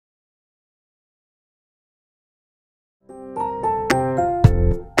Hello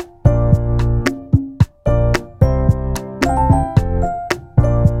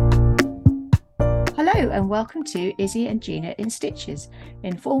and welcome to Izzy and Gina in Stitches,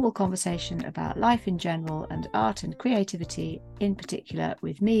 informal conversation about life in general and art and creativity in particular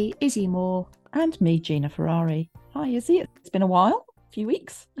with me, Izzy Moore. And me, Gina Ferrari. Hi, Izzy. It's been a while, a few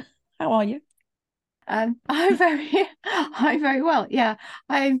weeks. How are you? I'm very well. Yeah,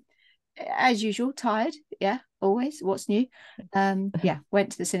 I'm as usual tired. Yeah, always. What's new?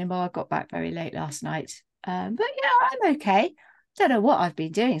 Went to the cinema. I got back very late last night. But yeah, I'm okay. Don't know what I've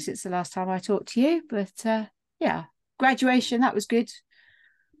been doing since the last time I talked to you, but yeah, graduation, that was good.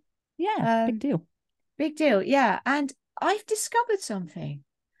 Yeah, big deal. Big deal. Yeah, and I've discovered something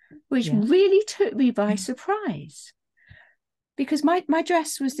which Yeah. really took me by surprise because my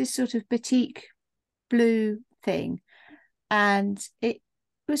dress was this sort of batik blue thing, and it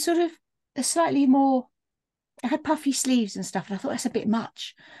was sort of a slightly more, it had puffy sleeves and stuff, and I thought that's a bit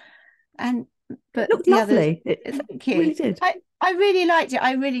much. And It but looked the others, lovely. thank you. Really did. I really liked it.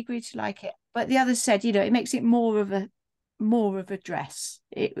 I really grew to like it. But the others said, it makes it more of a dress.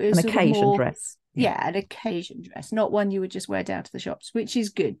 It was An sort of occasion more, dress. yeah, an occasion dress, not one you would just wear down to the shops, which is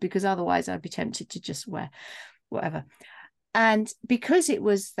good because otherwise I'd be tempted to just wear whatever. And because it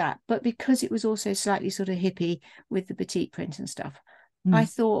was that, but because it was also slightly sort of hippie with the batik print and stuff, I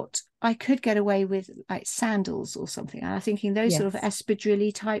thought I could get away with like sandals or something. And I'm thinking those sort of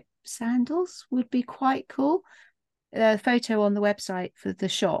espadrille type sandals would be quite cool. The photo on the website for the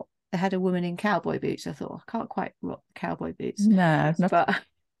shop, they had a woman in cowboy boots. I thought, I can't quite rock cowboy boots. No, but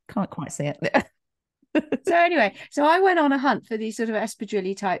can't quite see it. So anyway, so I went on a hunt for these sort of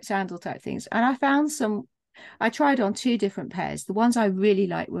espadrille type sandal type things, and I found some. I tried on two different pairs. The ones I really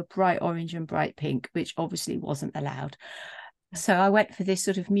liked were bright orange and bright pink, which obviously wasn't allowed. So I went for this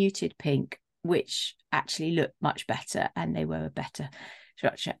sort of muted pink, which actually looked much better, and they were a better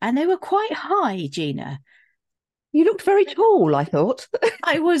structure, and they were quite high, Gina. You looked very tall, I thought.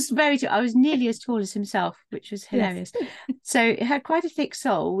 I was nearly as tall as himself, which was hilarious. Yes. So it had quite a thick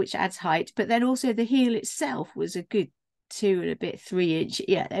sole, which adds height, but then also the heel itself was a good 2.5 3 inch.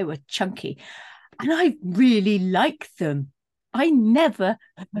 Yeah, they were chunky. And I really like them. I never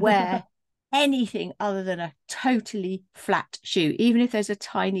wear anything other than a totally flat shoe. Even if there's a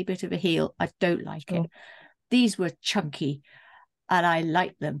tiny bit of a heel, I don't like it. These were chunky and I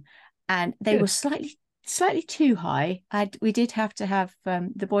liked them. And they were slightly too high. We did have to have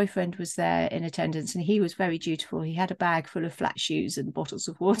the boyfriend was there in attendance, and he was very dutiful. He had a bag full of flat shoes and bottles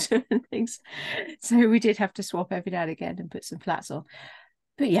of water and things, so we did have to swap every now and again and put some flats on.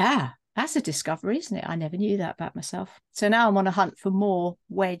 But yeah, that's a discovery, isn't it? I never knew that about myself. So now I'm on a hunt for more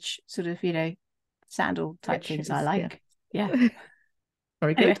wedge sort of sandal type things shoes, I like. Yeah.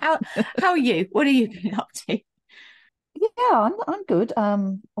 Very good. Anyway, how are you? What have you been up to? Yeah, I'm good.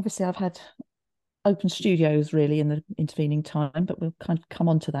 Obviously I've had open studios really in the intervening time, but we'll kind of come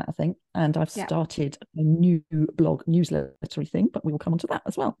on to that, I think. And I've started a new blog newslettery thing, but we will come on to that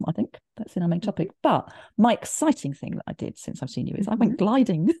as well. I think that's in our main topic. But my exciting thing that I did since I've seen you is I went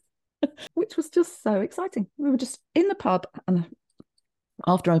gliding, which was just so exciting. We were just in the pub, and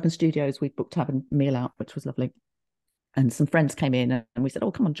after open studios, we booked to have a meal out, which was lovely. And some friends came in and we said, oh,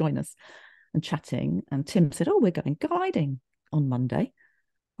 come on, join us, and chatting. And Tim said, oh, we're going gliding on Monday.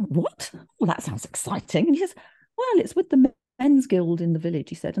 What? Well, that sounds exciting. And he says, well, it's with the Men's Guild in the village,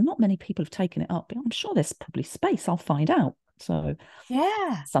 he said, and not many people have taken it up. But I'm sure there's probably space. I'll find out. So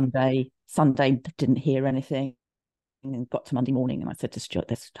yeah, Sunday didn't hear anything, and got to Monday morning, and I said to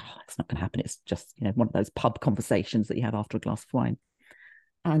Stuart, it's not going to happen. It's just one of those pub conversations that you have after a glass of wine.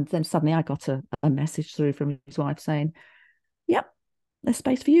 And then suddenly I got a message through from his wife saying, yep, there's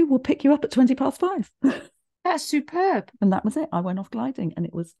space for you. We'll pick you up at 5:20. That's superb. And that was it. I went off gliding, and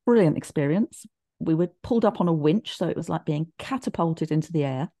it was a brilliant experience. We were pulled up on a winch, so it was like being catapulted into the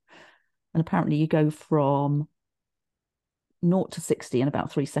air. And apparently you go from 0 to 60 in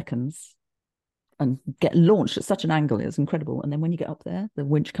about 3 seconds and get launched at such an angle. It was incredible. And then when you get up there, the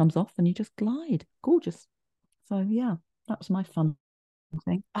winch comes off and you just glide. Gorgeous. So yeah, that was my fun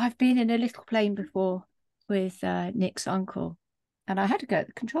thing. I've been in a little plane before with Nick's uncle, and I had to go at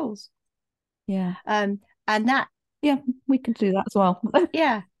the controls. Yeah. And that, yeah, we can do that as well.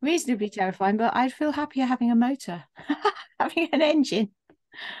 Yeah, reasonably terrifying, but I'd feel happier having a motor, having an engine,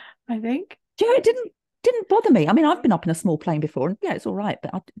 I think. Yeah, it didn't bother me. I mean, I've been up in a small plane before, and yeah, it's all right,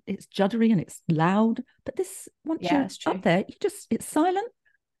 but it's juddery and it's loud. But this, once you're up there, it's silent.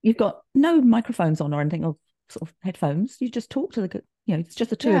 You've got no microphones on or anything, or sort of headphones. You just talk to it's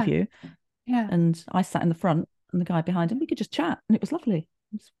just the two of you. Yeah. And I sat in the front, and the guy behind him, we could just chat, and it was lovely.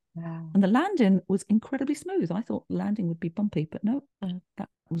 It was Wow. And the landing was incredibly smooth. I thought landing would be bumpy, but no, that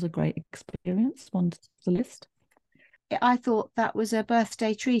was a great experience. One to the list. I thought that was a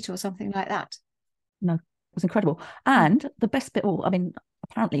birthday treat or something like that. No, it was incredible. And the best bit, I mean,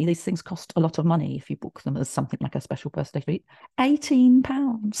 apparently these things cost a lot of money if you book them as something like a special birthday treat. £18.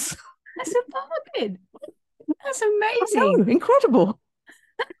 That's a bargain. That's amazing. Incredible.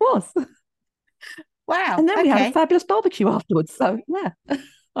 It was. Wow. And then we had a fabulous barbecue afterwards. So yeah,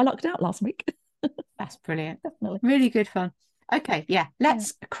 I lucked out last week. That's brilliant. Definitely. Really good fun. Okay, yeah,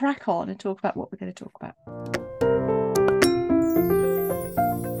 let's crack on and talk about what we're going to talk about.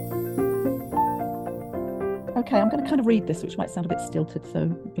 Okay, I'm going to kind of read this, which might sound a bit stilted, so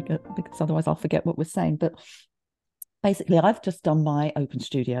because otherwise I'll forget what we're saying. But basically, I've just done my Open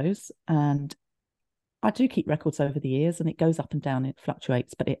Studios, and I do keep records over the years, and it goes up and down, it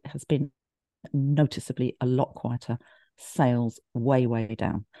fluctuates, but it has been noticeably a lot quieter. Sales way, way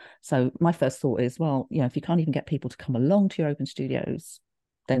down. So my first thought is, well, if you can't even get people to come along to your Open Studios,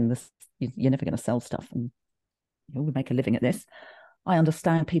 then you're never going to sell stuff, and we make a living at this. I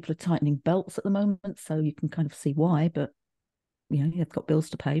understand people are tightening belts at the moment, so you can kind of see why, but you've got bills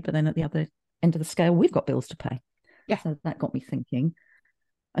to pay. But then at the other end of the scale, we've got bills to pay. Yeah. So that got me thinking.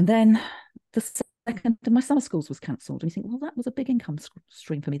 And then the second, my summer schools was cancelled, and you think, well, that was a big income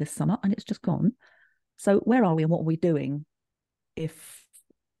stream for me this summer, and it's just gone. So where are we, and what are we doing if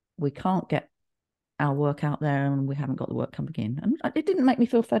we can't get our work out there and we haven't got the work coming in? And it didn't make me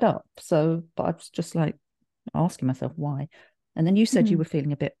feel fed up. So, but I was just like asking myself why. And then you said you were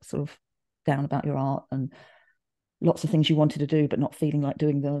feeling a bit sort of down about your art and lots of things you wanted to do, but not feeling like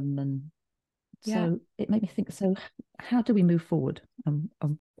doing them. And so it made me think, so how do we move forward, and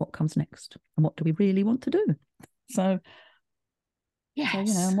what comes next, and what do we really want to do? So,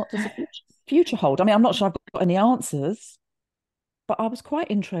 and what does the future hold? I mean, I'm not sure I've got any answers, but I was quite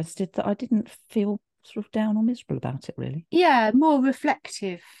interested that I didn't feel sort of down or miserable about it, really. Yeah, more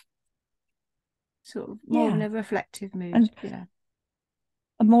reflective. Sort of more in a reflective mood. And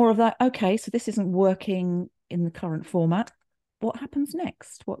more of that, okay, so this isn't working in the current format. What happens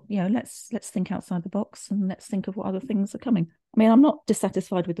next? Let's think outside the box, and let's think of what other things are coming. I mean, I'm not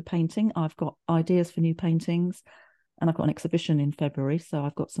dissatisfied with the painting. I've got ideas for new paintings, and I've got an exhibition in February, so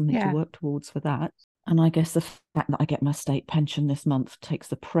I've got something to work towards for that. And I guess the fact that I get my state pension this month takes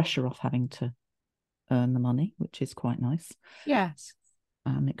the pressure off having to earn the money, which is quite nice. Yes.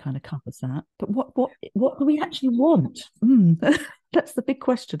 It kind of covers that. But what do we actually want? That's the big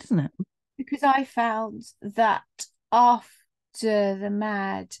question, isn't it? Because I found that after the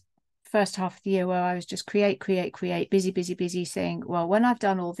mad first half of the year, where I was just create, busy, saying, well, when I've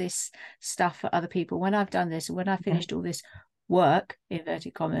done all this stuff for other people, when I've done this, and when I've finished all this work,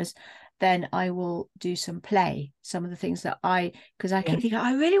 inverted commas, then I will do some play. Some of the things that because I keep thinking,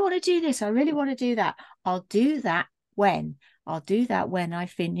 I really want to do this, I really want to do that. I'll do that when I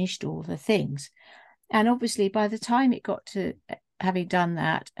finished all the things. And obviously by the time it got to having done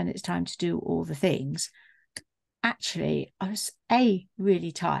that and it's time to do all the things, actually I was A,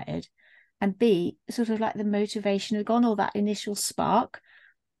 really tired, and B, sort of like the motivation had gone, or that initial spark.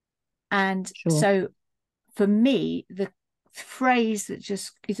 And so for me, the phrase that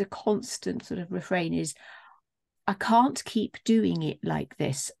just is a constant sort of refrain is, I can't keep doing it like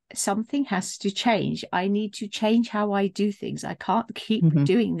this. Something has to change. I need to change how I do things. I can't keep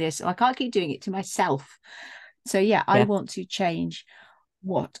doing this. I can't keep doing it to myself. So I want to change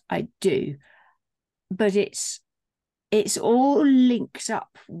what I do. But it's all linked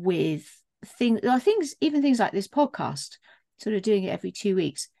up with things, even things like this podcast, sort of doing it every 2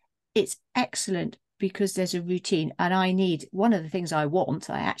 weeks. It's excellent because there's a routine. And one of the things I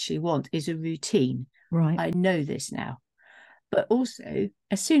actually want is a routine. Right. I know this now. But also,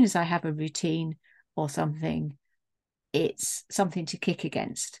 as soon as I have a routine or something, it's something to kick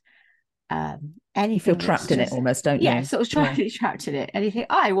against. You feel trapped in it almost, don't you? Yeah, sort of trapped in it. Anything.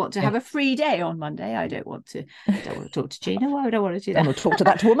 I want to have a free day on Monday. I don't want to talk to Gina. Why would I want to do that? I want to talk to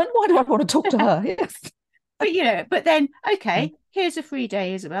that woman. Why do I want to talk to her? Yes. But then, okay, here's a free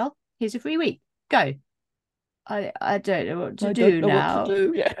day, Isabel. Here's a free week. Go. I don't know what to do now. What to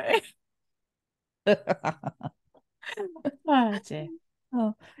do. Yeah. Oh dear.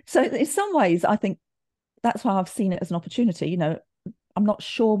 So in some ways, I think that's why I've seen it as an opportunity. I'm not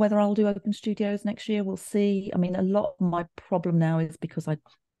sure whether I'll do Open Studios next year. We'll see. I mean, a lot of my problem now is because I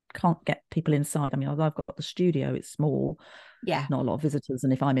can't get people inside. I mean, I've got the studio, it's small. Yeah. Not a lot of visitors.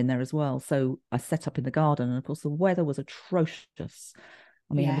 And if I'm in there as well. So I set up in the garden, and of course the weather was atrocious.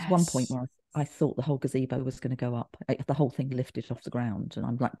 I mean, there was one point where I thought the whole gazebo was going to go up. The whole thing lifted off the ground, and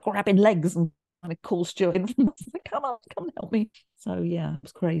I'm like grabbing legs and of call Stuart in from us, like, come on, come and help me. So yeah, it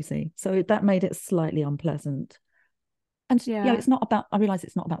was crazy. So that made it slightly unpleasant. And yeah, Yeah. it's not about, I realize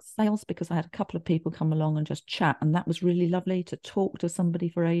it's not about sales, because I had a couple of people come along and just chat. And that was really lovely, to talk to somebody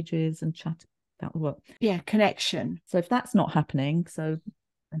for ages and chat about the work. Yeah, connection. So if that's not happening, so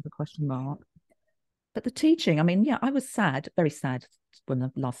there's a question mark. But the teaching, I mean, yeah, I was sad, very sad, when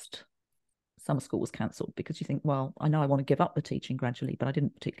the last summer school was cancelled, because you think, well, I know I want to give up the teaching gradually, but I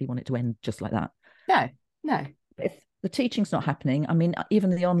didn't particularly want it to end just like that. No, no. But if the teaching's not happening, I mean, even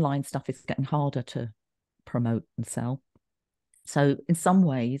the online stuff is getting harder to promote and sell. So in some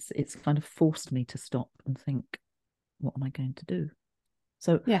ways, it's kind of forced me to stop and think, what am I going to do?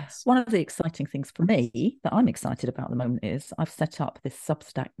 So Yes. one of the exciting things for me that I'm excited about at the moment is I've set up this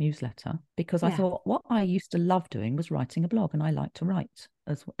Substack newsletter, because I Yeah. thought what I used to love doing was writing a blog, and I like to write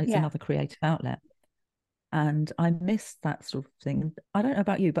as it's Yeah. another creative outlet. And I miss that sort of thing. I don't know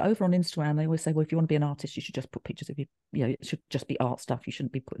about you, but over on Instagram, they always say, well, if you want to be an artist, you should just put pictures of you. You know, it should just be art stuff. You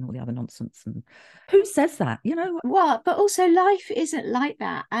shouldn't be putting all the other nonsense. And who says that? You know? Well, but also life isn't like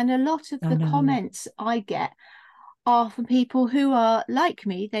that. And a lot of I the know. comments I get are from people who are like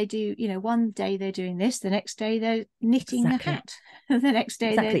me. They do, you know, one day they're doing this, the next day they're knitting a Exactly. hat, the next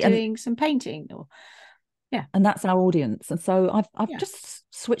day they're Exactly. And doing some painting, or yeah. and that's our audience. And so I've Yeah. just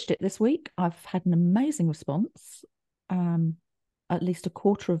switched it this week. I've had an amazing response. At least a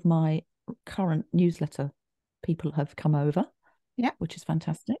quarter of my current newsletter people have come over, Yeah. which is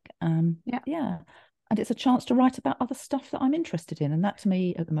fantastic. Yeah. Yeah. And it's a chance to write about other stuff that I'm interested in. And that to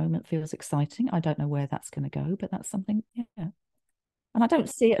me at the moment feels exciting. I don't know where that's going to go, but that's something, yeah. And I don't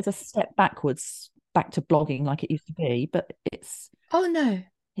see it as a step backwards back to blogging like it used to be, but Oh no.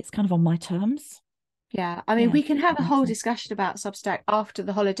 it's kind of on my terms. Yeah, I mean, Yeah, we can have that a makes whole sense. discussion about Substack after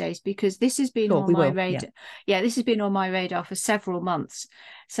the holidays, because this has been Sure, on we my will. Yeah. radar. Yeah, this has been on my radar for several months.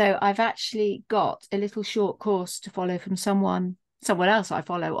 So I've actually got a little short course to follow from someone else I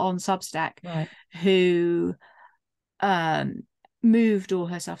follow on Substack, Right. who um moved all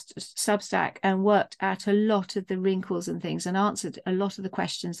her Substack and worked out a lot of the wrinkles and things, and answered a lot of the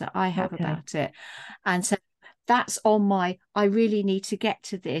questions that I have Okay. about it. And so that's on my, I really need to get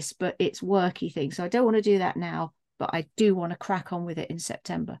to this, but it's worky thing. So I don't want to do that now, but I do want to crack on with it in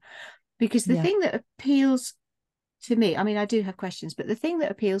September. Because the Yeah. thing that appeals to me, I mean, I do have questions, but the thing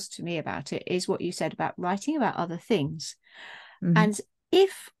that appeals to me about it is what you said about writing about other things. Mm-hmm. And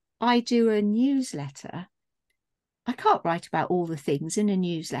if I do a newsletter, I can't write about all the things in a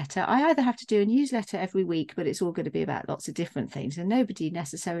newsletter. I either have to do a newsletter every week, but it's all going to be about lots of different things. And nobody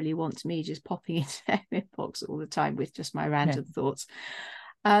necessarily wants me just popping into their inbox all the time with just my random thoughts.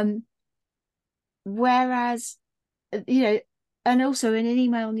 Whereas, you know, and also in an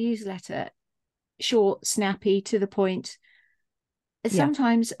email newsletter, short, snappy, to the point. Yeah.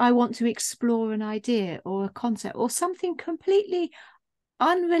 Sometimes I want to explore an idea or a concept or something completely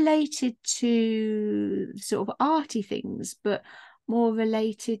unrelated to sort of arty things, but more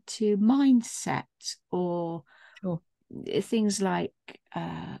related to mindset or Sure. things like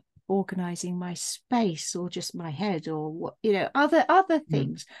organizing my space or just my head, or what, you know, other Mm.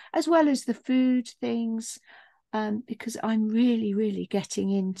 things, as well as the food things, because I'm really getting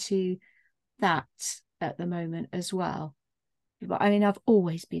into that at the moment as well. But I mean, I've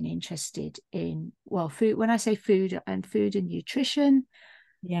always been interested in, well, food. When I say food and nutrition,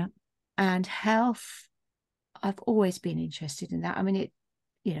 Yeah. and health, I've always been interested in that. I mean, it,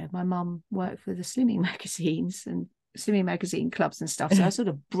 you know, my mum worked for the slimming magazines and slimming magazine clubs and stuff. So I sort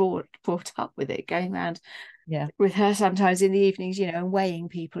of brought up with it, going around Yeah. with her sometimes in the evenings, you know, and weighing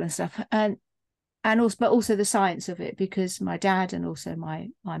people and stuff. And also, but also the science of it, because my dad and also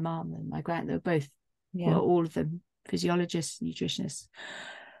my mum and my grand, they were both, Yeah. well, all of them physiologists, nutritionists.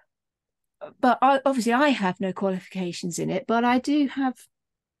 But obviously I have no qualifications in it, but I do have,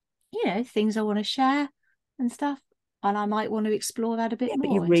 you know, things I want to share and stuff. And I might want to explore that a bit Yeah, but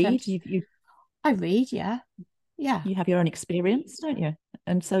you more in read, terms. you I read, yeah. Yeah. you have your own experience, don't you?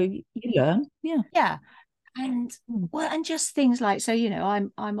 And so you learn. Yeah. Yeah. And Mm. well, and just things like, so, you know,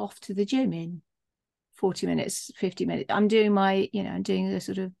 I'm off to the gym in 40 minutes, 50 minutes. I'm doing my, you know, I'm doing the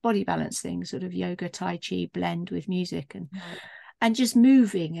sort of body balance thing, sort of yoga, tai chi blend with music, Right. and just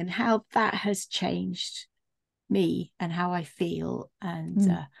moving, and how that has changed me and how I feel. And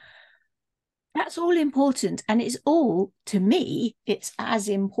Mm. that's all important. And it's all, to me, it's as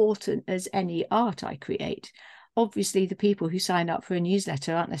important as any art I create. Obviously, the people who sign up for a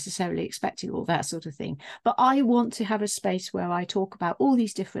newsletter aren't necessarily expecting all that sort of thing. But I want to have a space where I talk about all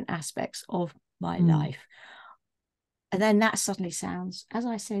these different aspects of my life. And then that suddenly sounds, as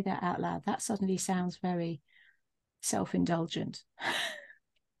I say that out loud, that suddenly sounds very self-indulgent.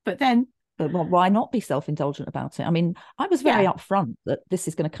 But then But why not be self-indulgent about it? I mean, I was very upfront that this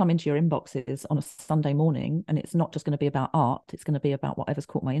is going to come into your inboxes on a Sunday morning, and it's not just going to be about art. It's going to be about whatever's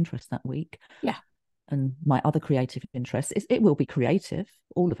caught my interest that week. Yeah. And my other creative interests. It will be creative,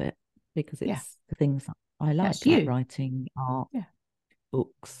 all of it, because it's the things that I like writing, art,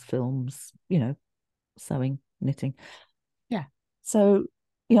 books, films, sewing, knitting. Yeah. So,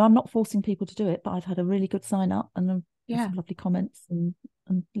 I'm not forcing people to do it, but I've had a really good sign up and some lovely comments and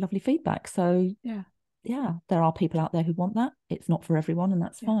lovely feedback. So there are people out there who want that. It's not for everyone, and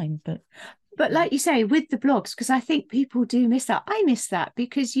that's fine. But like you say, with the blogs, because I think people do miss that. I miss that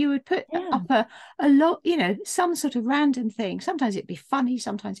because you would put up a lot, some sort of random thing. Sometimes it'd be funny,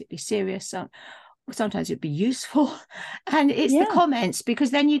 sometimes it'd be serious, sometimes it'd be useful. And it's the comments,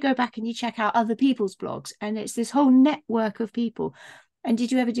 because then you go back and you check out other people's blogs, and it's this whole network of people. And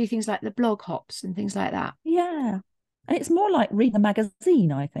did you ever do things like the blog hops and things like that? Yeah. And it's more like read the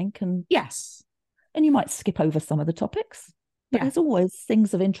magazine, I think. And yes. And you might skip over some of the topics. But there's always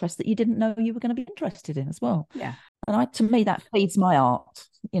things of interest that you didn't know you were going to be interested in as well. Yeah. And to me, that feeds my art,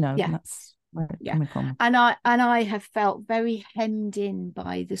 and that's where it's coming from. And I have felt very hemmed in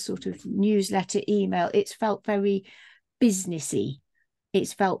by the sort of newsletter email. It's felt very businessy.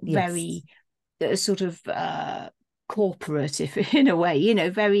 It's felt very sort of corporate, if in a way,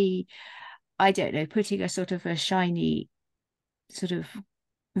 very, I don't know, putting a sort of a shiny sort of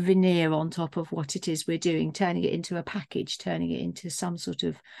veneer on top of what it is we're doing, turning it into a package, turning it into some sort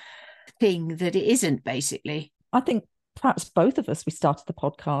of thing that it isn't, basically. I think perhaps both of us, we started the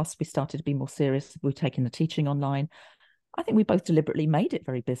podcast, we started to be more serious, we're taking the teaching online. I think we both deliberately made it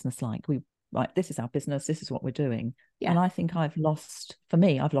very business-like. This is our business, this is what we're doing. And I think I've lost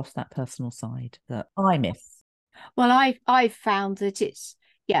that personal side that I miss. Well, I've found that it's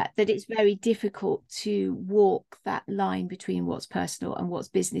very difficult to walk that line between what's personal and what's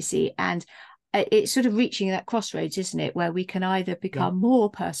businessy. And it's sort of reaching that crossroads, isn't it, where we can either become more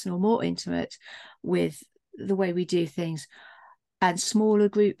personal, more intimate with the way we do things, and smaller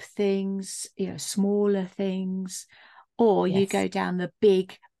group things, smaller things, or you go down the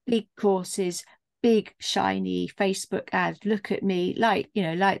big courses, big shiny Facebook ad, look at me, like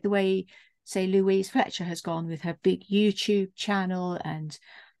the way, say, Louise Fletcher has gone with her big YouTube channel and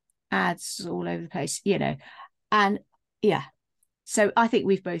ads all over the place, and so I think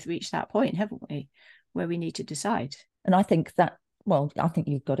we've both reached that point, haven't we, where we need to decide. And I think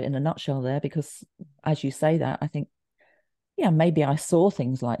you've got it in a nutshell there, because as you say that, I think maybe I saw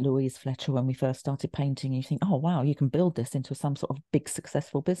things like Louise Fletcher when we first started painting, and you think, oh wow, you can build this into some sort of big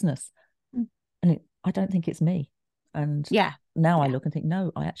successful business. And I don't think it's me. And now I look and think, no,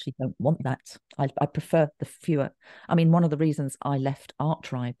 I actually don't want that. I prefer the fewer. I mean, one of the reasons I left Art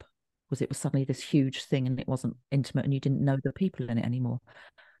Tribe was it was suddenly this huge thing, and it wasn't intimate, and you didn't know the people in it anymore.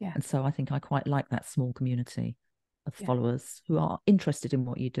 And so I think I quite like that small community of followers who are interested in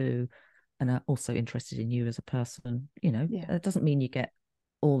what you do and are also interested in you as a person. It doesn't mean you get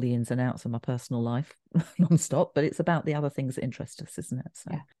all the ins and outs of my personal life non-stop, but it's about the other things that interest us, isn't it?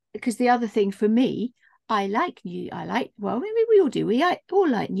 So because the other thing for me, I like new. Well, maybe we all do. We all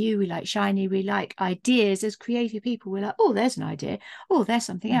like new. We like shiny. We like ideas. As creative people, we're like, oh, there's an idea. Oh, there's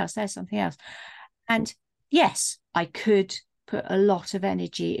something else. There's something else. And yes, I could put a lot of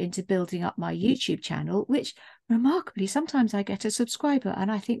energy into building up my YouTube channel, which remarkably, sometimes I get a subscriber and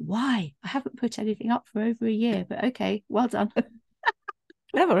I think, why? I haven't put anything up for over a year, but okay, well done.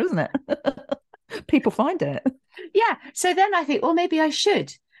 Clever, isn't it? People find it. Yeah. So then I think, well, maybe I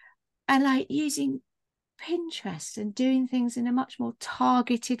should. And like using Pinterest and doing things in a much more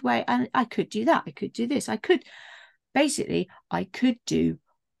targeted way. And I could do that. I could do this. I could do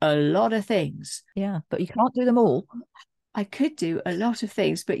a lot of things. Yeah, but you can't do them all. I could do a lot of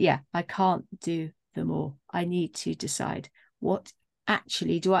things, but I can't do them all. I need to decide what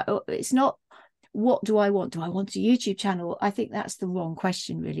actually do I. It's not what do I want? Do I want a YouTube channel? I think that's the wrong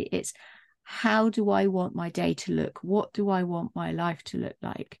question, really. It's how do I want my day to look? What do I want my life to look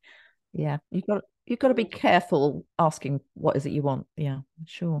like? Yeah, you've got to be careful asking what is it you want. Yeah,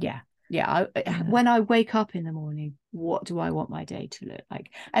 sure. Yeah. When I wake up in the morning, what do I want my day to look like?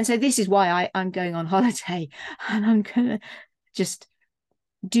 And so this is why I'm going on holiday, and I'm gonna just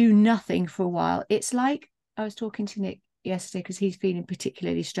do nothing for a while. It's like I was talking to Nick yesterday, because he's feeling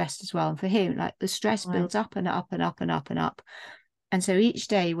particularly stressed as well, and for him, like, the stress builds up and up and up and up and up. And so each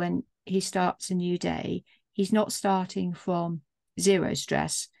day when he starts a new day, he's not starting from zero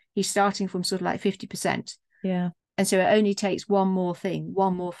stress. He's starting from sort of like 50%. Yeah. And so it only takes one more thing,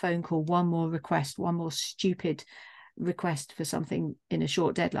 one more phone call, one more request, one more stupid request for something in a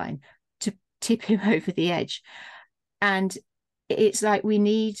short deadline to tip him over the edge. And it's like we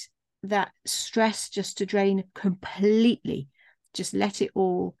need that stress just to drain completely. Just let it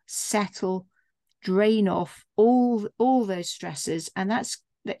all settle, drain off all those stresses. And that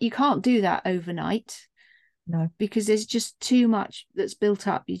you can't do that overnight. No. Because there's just too much that's built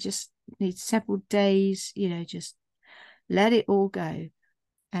up. You just need several days, just let it all go.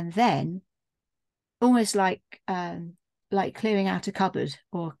 And then almost like clearing out a cupboard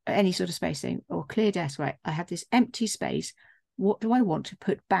or any sort of space thing, or clear desk, right? I have this empty space. What do I want to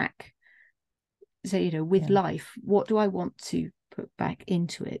put back? So, with life, what do I want to put back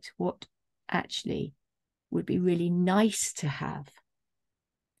into it? What actually would be really nice to have?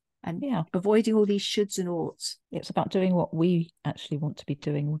 And avoiding all these shoulds and oughts. It's about doing what we actually want to be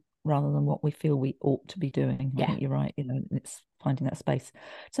doing rather than what we feel we ought to be doing. I think you're right. It's finding that space.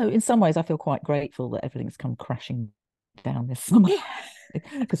 So in some ways, I feel quite grateful that everything's come crashing down this summer.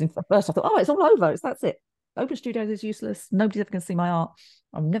 Because at first I thought, oh, it's all over. That's it. Open Studios is useless. Nobody's ever going to see my art.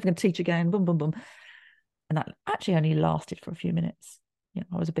 I'm never going to teach again. Boom, boom, boom. And that actually only lasted for a few minutes.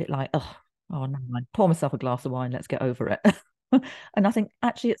 I was a bit like, oh, never mind. Pour myself a glass of wine. Let's get over it. And I think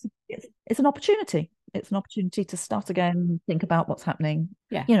actually it's an opportunity. It's an opportunity to start again, think about what's happening.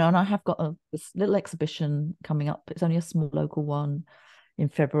 And I have got this little exhibition coming up. It's only a small local one in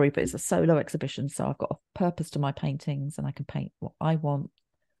February, but it's a solo exhibition. So I've got a purpose to my paintings and I can paint what I want.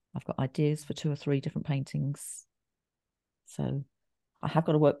 I've got ideas for 2 or 3 different paintings. So I have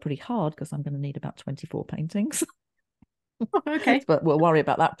got to work pretty hard because I'm going to need about 24 paintings. Okay. But we'll worry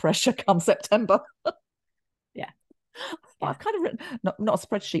about that pressure come September. I've kind of written, not a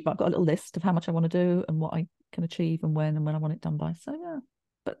spreadsheet, but I've got a little list of how much I want to do and what I can achieve and when I want it done by. So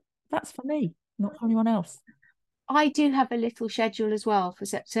but that's for me, not for anyone else. I do have a little schedule as well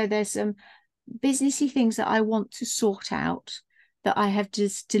so there's some businessy things that I want to sort out that I have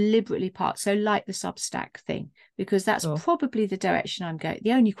just deliberately parked. So like the Substack thing, because that's probably the direction I'm going.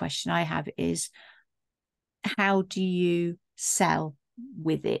 The only question I have is, how do you sell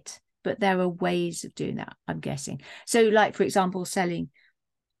with it? But there are ways of doing that, I'm guessing. So like, for example, selling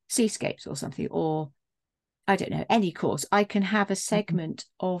seascapes or something, or I don't know, any course. I can have a segment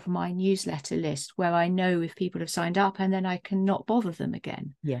of my newsletter list where I know if people have signed up, and then I can not bother them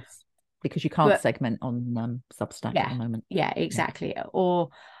again. Yes, because you can't segment on Substack at the moment. Yeah, exactly. Or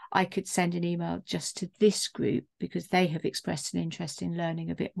I could send an email just to this group because they have expressed an interest in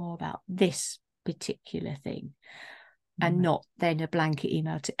learning a bit more about this particular thing. And not then a blanket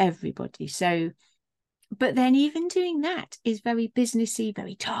email to everybody. So, but then even doing that is very businessy,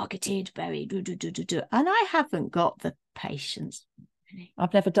 very targeted, very and I haven't got the patience. Really.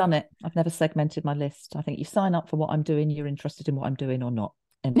 I've never done it. I've never segmented my list. I think you sign up for what I'm doing, you're interested in what I'm doing or not.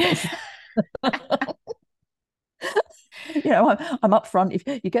 I'm up front. If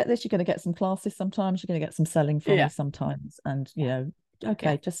you get this, you're going to get some classes sometimes, you're going to get some selling from me sometimes. And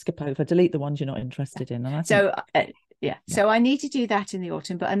just skip over, delete the ones you're not interested in. And I think, so I need to do that in the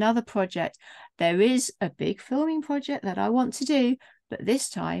autumn. But another project, there is a big filming project that I want to do, but this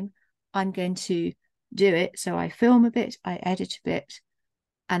time I'm going to do it. So I film a bit, I edit a bit,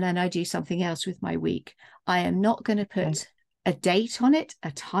 and then I do something else with my week. I am not going to put a date on it,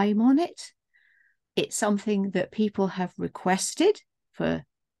 a time on it. It's something that people have requested for a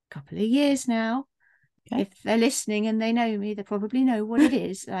couple of years now. If they're listening and they know me, they probably know what it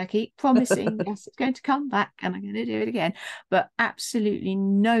is. I keep promising, yes, it's going to come back and I'm going to do it again. But absolutely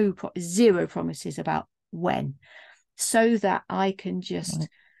zero promises about when, so that I can just,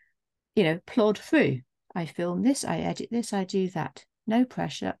 plod through. I film this, I edit this, I do that. No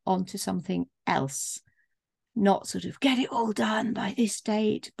pressure, onto something else. Not sort of get it all done by this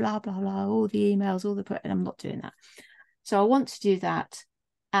date, blah, blah, blah, all the emails, and I'm not doing that. So I want to do that.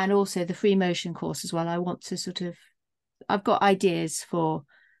 And also the free motion course as well. I want to I've got ideas for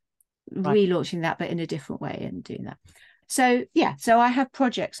relaunching that, but in a different way and doing that. So, so I have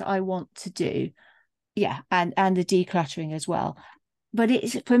projects that I want to do. And the decluttering as well. But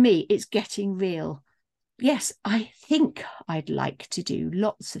for me, it's getting real. Yes, I think I'd like to do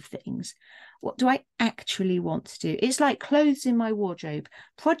lots of things. What do I actually want to do? It's like clothes in my wardrobe,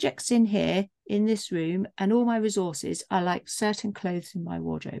 projects in here, in this room, and all my resources are like certain clothes in my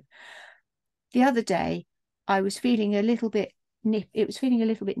wardrobe. The other day, I was feeling a little bit it was feeling a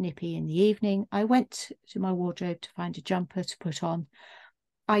little bit nippy in the evening. I went to my wardrobe to find a jumper to put on.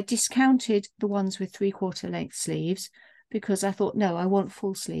 I discounted the ones with 3/4 length sleeves because I thought, no, I want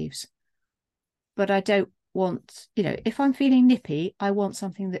full sleeves. But I don't want, if I'm feeling nippy, I want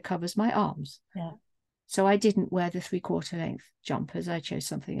something that covers my arms. Yeah. So I didn't wear the 3/4 length jumpers. I chose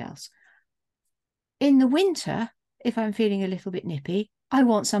something else. In the winter, if I'm feeling a little bit nippy, I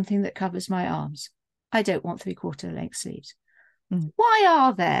want something that covers my arms. I don't want 3/4 length sleeves. Why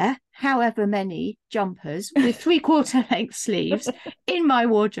are there however many jumpers with 3/4 length sleeves in my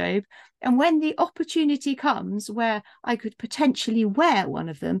wardrobe? And when the opportunity comes where I could potentially wear one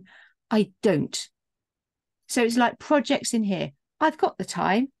of them, I don't. So it's like projects in here. I've got the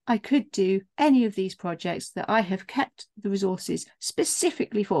time. I could do any of these projects that I have kept the resources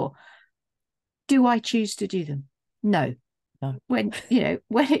specifically for. Do I choose to do them? No. No. When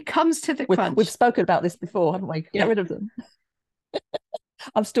it comes to the crunch. We've spoken about this before, haven't we? Get rid of them.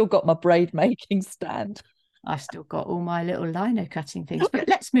 I've still got my braid making stand. I've still got all my little lino cutting things, but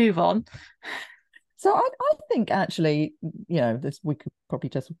let's move on. So I think actually, we could probably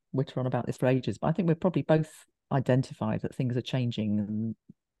just witter on about this for ages, but I think we're probably both identified that things are changing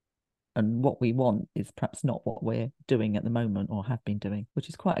and what we want is perhaps not what we're doing at the moment or have been doing, which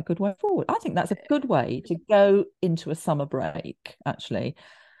is quite a good way forward. I think that's a good way to go into a summer break, actually,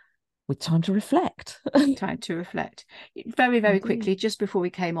 with time to reflect. Time to reflect. Very, very quickly, just before we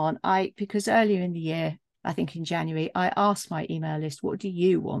came on, because earlier in the year, I think in January, I asked my email list, what do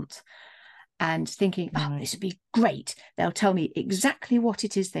you want? And thinking, this would be great. They'll tell me exactly what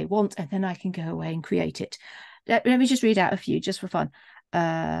it is they want, and then I can go away and create it. Let me just read out a few just for fun.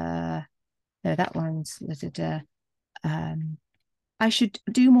 No, that one's I should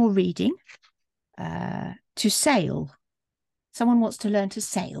do more reading. To sail. Someone wants to learn to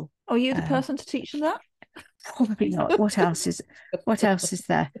sail. Are you the person to teach them that? Probably not. What else is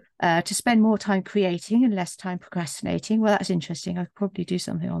there? To spend more time creating and less time procrastinating. Well, that's interesting. I could probably do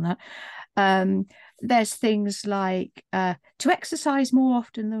something on that. There's things like to exercise more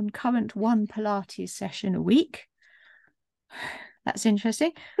often than current 1 Pilates session a week. That's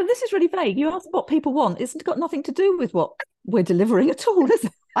interesting. But this is really vague. You ask what people want. It's got nothing to do with what we're delivering at all, is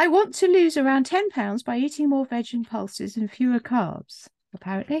it? I want to lose around 10 pounds by eating more veg and pulses and fewer carbs,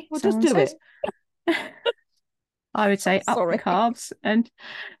 apparently. Well, just do it. I would say up the carbs and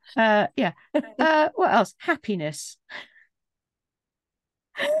what else? Happiness.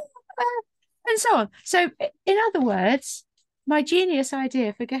 And so on. So in other words, my genius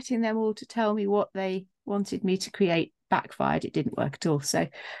idea for getting them all to tell me what they wanted me to create backfired. It didn't work at all. So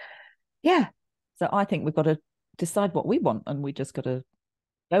yeah. So I think we've got to decide what we want and we just got to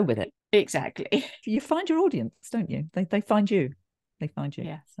go with it. Exactly. You find your audience, don't you? They find you. They find you.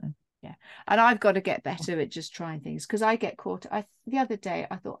 Yeah. So yeah. And I've got to get better at just trying things because I get caught. The other day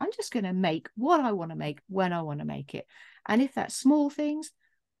I thought I'm just going to make what I want to make when I want to make it. And if that's small things,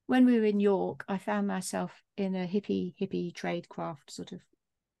 when we were in York, I found myself in a hippie trade craft sort of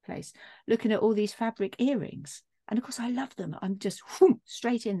place, looking at all these fabric earrings. And of course, I love them. I'm just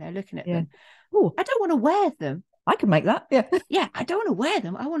straight in there looking at them. Ooh. I don't want to wear them. I can make that. Yeah. Yeah, I don't want to wear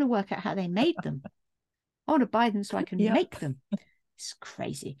them. I want to work out how they made them. I want to buy them so I can make them. It's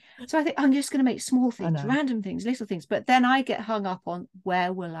crazy. So I think I'm just going to make small things, random things, little things. But then I get hung up on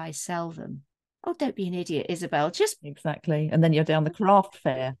where will I sell them? Oh, don't be an idiot, Isabel. Just exactly. And then you're down the craft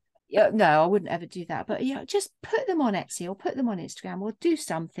fair. Yeah, no, I wouldn't ever do that. But just put them on Etsy or put them on Instagram or do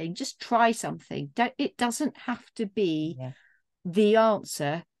something. Just try something. It doesn't have to be the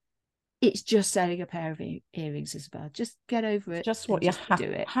answer. It's just selling a pair of earrings, Isabel. Just get over it. Just what you're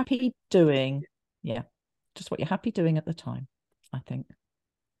happy doing. Yeah. Just what you're happy doing at the time, I think.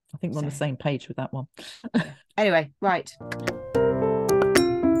 I think we're on the same page with that one. Anyway, right.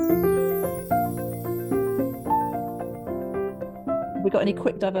 Have we got any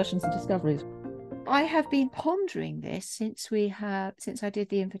quick diversions and discoveries? I have been pondering this since I did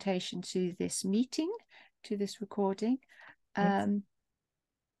the invitation to this meeting, to this recording. Yes.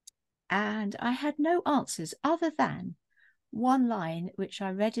 And I had no answers other than one line, which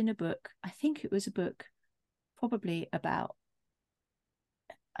I read in a book. I think it was a book probably about,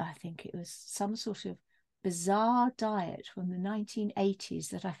 I think it was some sort of bizarre diet from the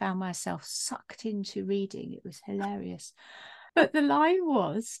 1980s that I found myself sucked into reading. It was hilarious. But the line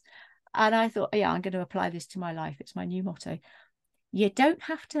was, and I thought, I'm going to apply this to my life. It's my new motto. You don't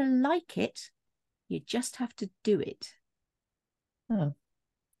have to like it. You just have to do it. Oh.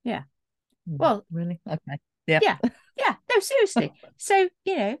 Yeah. Well, really? Okay. Yeah. Yeah. No, seriously. So,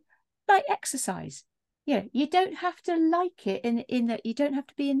 like exercise. Yeah. You don't have to like it in that you don't have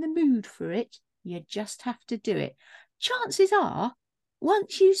to be in the mood for it. You just have to do it. Chances are,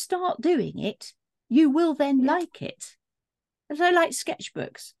 once you start doing it, you will then like it. So like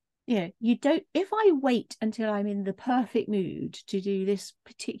sketchbooks. You don't, if I wait until I'm in the perfect mood to do this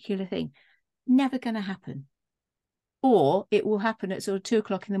particular thing, never going to happen. Or it will happen at sort of 2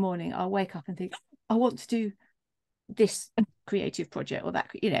 o'clock in the morning. I'll wake up and think, I want to do this creative project or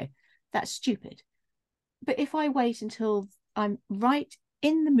that, that's stupid. But if I wait until I'm right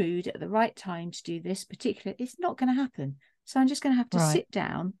in the mood at the right time to do this particular, it's not going to happen. So I'm just going to have to sit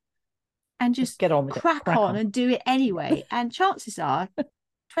down and just get on with crack on and do it anyway. And chances are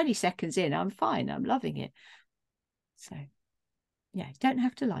 20 seconds in, I'm fine. I'm loving it. So yeah, you don't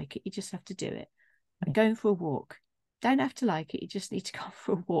have to like it. You just have to do it. Like going for a walk. Don't have to like it. You just need to go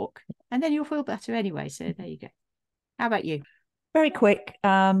for a walk. And then you'll feel better anyway. So there you go. How about you? Very quick.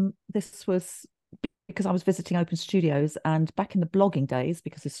 This was because I was visiting Open Studios, and back in the blogging days,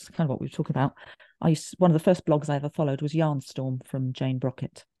 because this is kind of what we were talking about, one of the first blogs I ever followed was Yarnstorm from Jane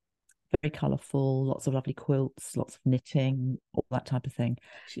Brockett. Very colourful, lots of lovely quilts, lots of knitting, all that type of thing.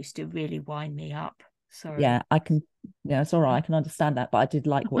 She used to really wind me up. Sorry. Yeah, it's all right. I can understand that, but I did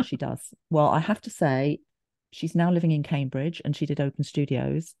like what she does. Well, I have to say, she's now living in Cambridge, and she did Open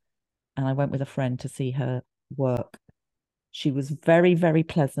Studios, and I went with a friend to see her work. She was very, very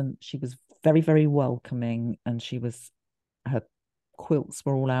pleasant. She was very, very welcoming, and her quilts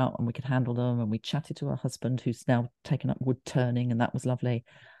were all out and we could handle them, and we chatted to her husband, who's now taken up wood turning, and that was lovely.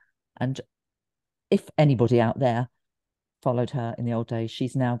 And if anybody out there followed her in the old days,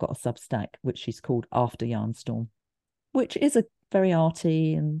 she's now got a Substack which she's called After Yarnstorm, which is a very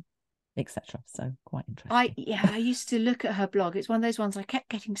arty and etc. So quite interesting. I used to look at her blog. It's one of those ones I kept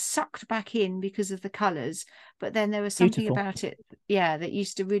getting sucked back in because of the colours, but then there was something about it, that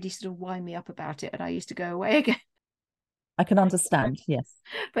used to really sort of wind me up about it, and I used to go away again. I can understand, yes.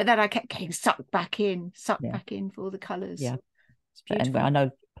 But then I kept getting sucked back in for all the colours. Yeah. Anyway, I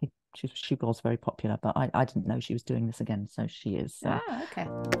know she was very popular, but I didn't know she was doing this again, so she is. So. Okay.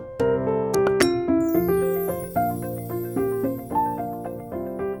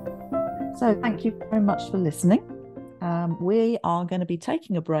 So thank you very much for listening. We are going to be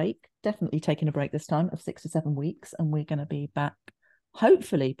taking a break, definitely taking a break this time, of 6 to 7 weeks, and we're going to be back,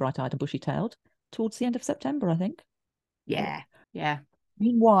 hopefully bright-eyed and bushy-tailed, towards the end of September, I think. Yeah.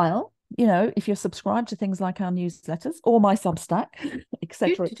 Meanwhile, if you're subscribed to things like our newsletters or my Substack,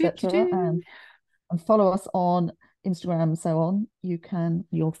 etc., and follow us on Instagram and so on,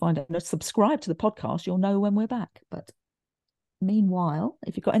 you'll find it. Subscribe to the podcast, you'll know when we're back. But meanwhile,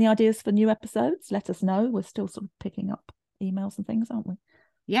 if you've got any ideas for new episodes, let us know. We're still sort of picking up emails and things, aren't we?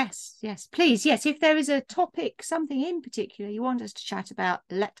 Yes, please. Yes, if there is a topic, something in particular you want us to chat about,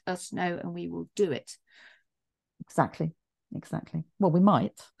 let us know and we will do it. Exactly. Well, we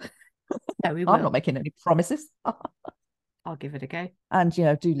might. No, we will. I'm not making any promises. I'll give it a go. And,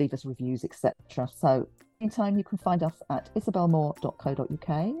 do leave us reviews, etc. So, meantime, you can find us at isabelmoore.co.uk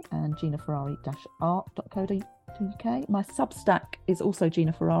and ginaferrari-art.co.uk. My Substack is also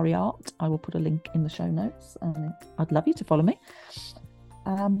Gina Ferrari Art. I will put a link in the show notes, and I'd love you to follow me.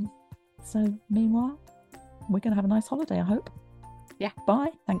 So, meanwhile, we're going to have a nice holiday, I hope. Yeah.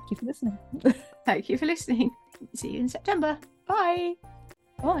 Bye. Thank you for listening. Thank you for listening. See you in September. Bye.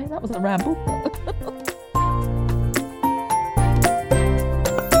 Bye. That was a ramble.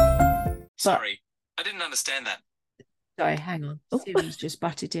 Sorry, I didn't understand that. Sorry, hang on. Siri's just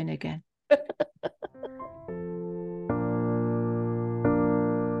butted in again.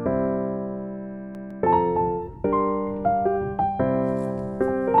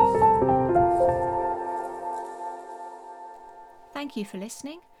 Thank you for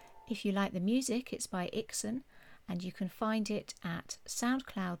listening. If you like the music, it's by Ixon, and you can find it at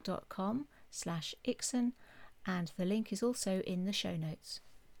soundcloud.com/Ixon, and the link is also in the show notes.